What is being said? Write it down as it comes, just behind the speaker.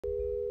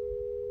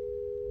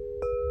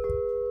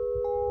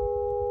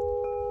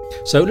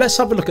So let's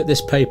have a look at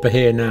this paper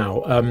here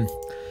now.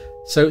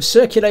 So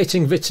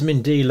circulating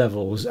vitamin D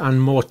levels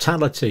and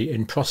mortality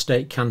in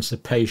prostate cancer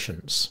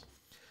patients.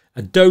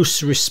 A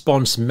dose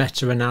response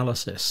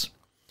meta-analysis.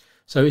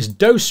 So it's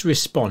dose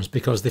response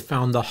because they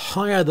found the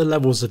higher the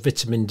levels of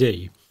vitamin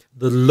D,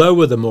 the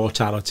lower the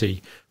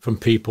mortality from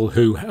people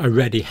who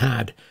already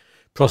had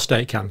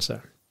prostate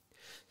cancer.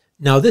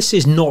 Now this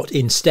is not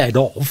instead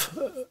of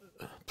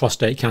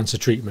prostate cancer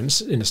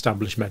treatments in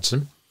established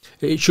medicine.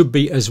 It should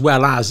be as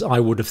well as, I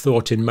would have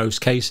thought, in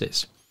most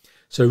cases.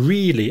 So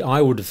really,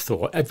 I would have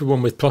thought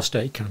everyone with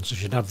prostate cancer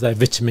should have their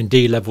vitamin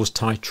D levels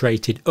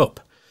titrated up.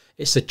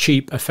 It's a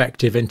cheap,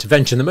 effective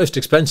intervention. The most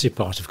expensive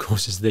part, of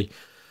course, is the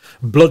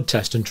blood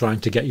test and trying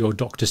to get your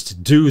doctors to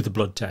do the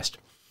blood test.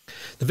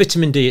 The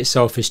vitamin D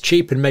itself is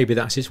cheap, and maybe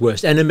that's its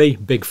worst enemy.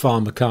 Big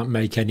Pharma can't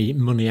make any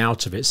money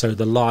out of it, so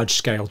the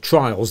large-scale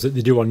trials that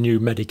they do on new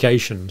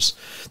medications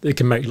that they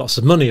can make lots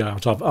of money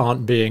out of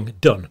aren't being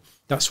done.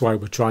 That's why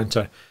we're trying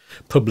to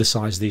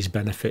publicise these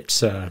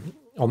benefits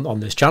on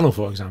this channel,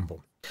 for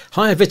example.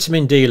 Higher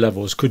vitamin D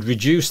levels could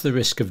reduce the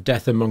risk of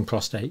death among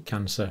prostate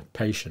cancer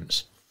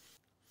patients.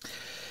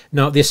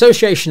 Now, the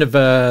association of,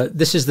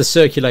 this is the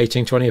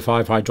circulating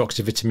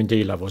 25-hydroxy vitamin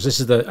D levels.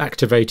 This is the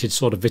activated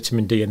sort of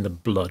vitamin D in the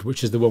blood,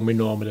 which is the one we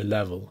normally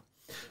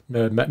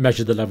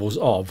measure the levels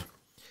of.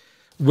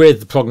 With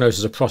the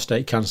prognosis of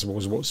prostate cancer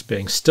was what's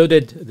being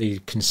studied. They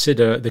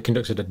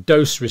conducted a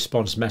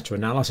dose-response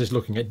meta-analysis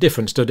looking at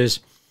different studies.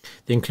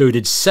 They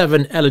included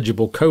 7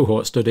 eligible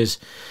cohort studies,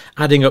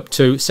 adding up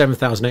to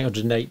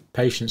 7,808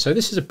 patients. So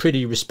this is a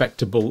pretty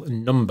respectable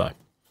number.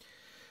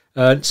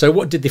 So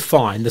what did they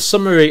find? The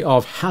summary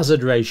of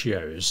hazard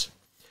ratios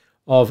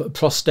of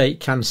prostate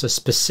cancer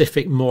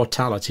specific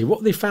mortality.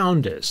 What they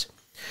found is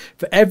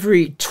for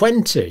every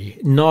 20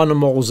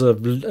 nanomoles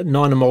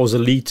a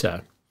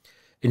litre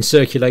in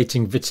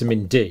circulating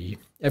vitamin D,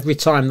 every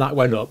time that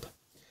went up,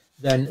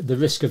 then the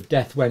risk of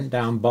death went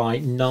down by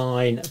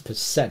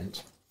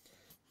 9%.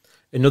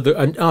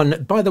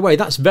 And by the way,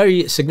 that's a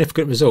very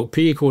significant result.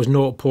 P equals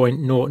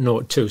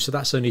 0.002, so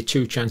that's only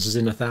 2 chances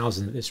in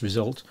 1,000 that this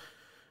result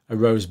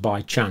arose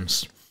by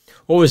chance.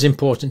 Always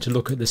important to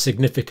look at the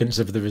significance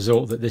of the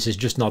result, that this is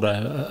just not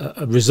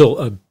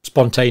a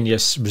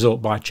spontaneous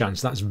result by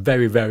chance. That's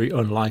very, very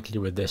unlikely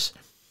with this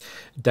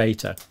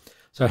data.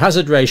 So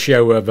hazard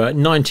ratio of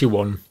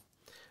 91,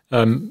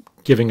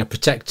 giving a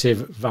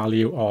protective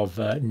value of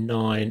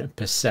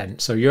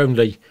 9%. So you're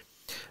only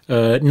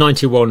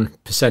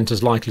 91%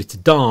 as likely to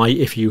die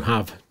if you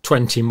have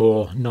 20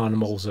 more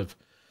nanomoles of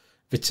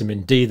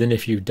vitamin D than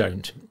if you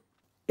don't.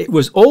 It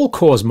was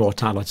all-cause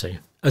mortality,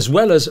 as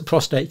well as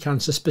prostate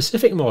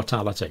cancer-specific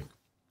mortality.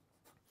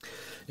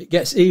 It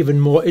gets even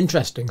more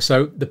interesting.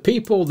 So the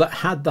people that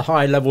had the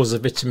high levels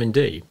of vitamin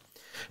D,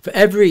 for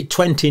every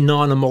 20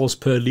 nanomoles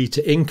per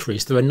litre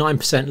increase, they were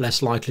 9%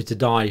 less likely to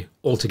die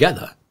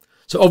altogether.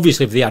 So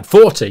obviously if they had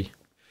 40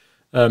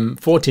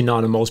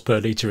 nanomoles per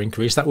litre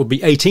increase, that would be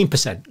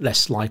 18%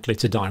 less likely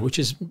to die, which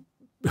is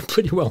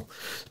pretty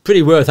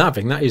worth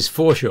having, that is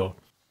for sure.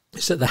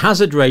 So the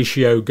hazard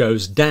ratio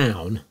goes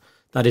down.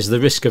 That is, the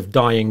risk of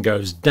dying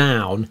goes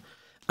down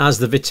as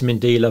the vitamin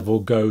D level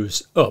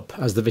goes up,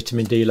 as the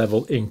vitamin D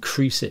level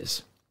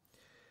increases.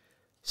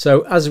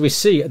 So as we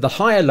see, the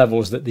higher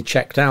levels that they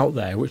checked out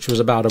there, which was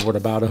about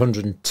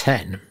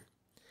 110.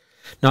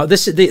 Now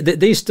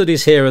these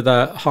studies here are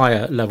the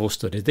higher level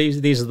studies.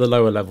 These are the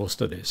lower level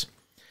studies.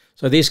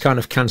 So these kind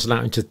of cancel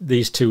out into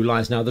these 2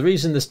 lines. Now the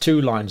reason there's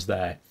 2 lines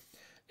there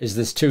is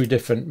there's 2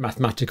 different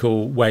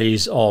mathematical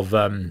ways of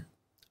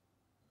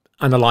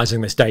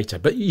analysing this data,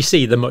 but you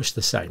see they're much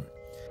the same.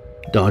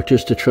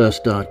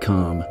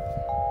 DoctorsToTrust.com.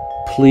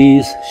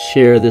 Please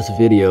share this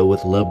video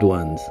with loved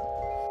ones.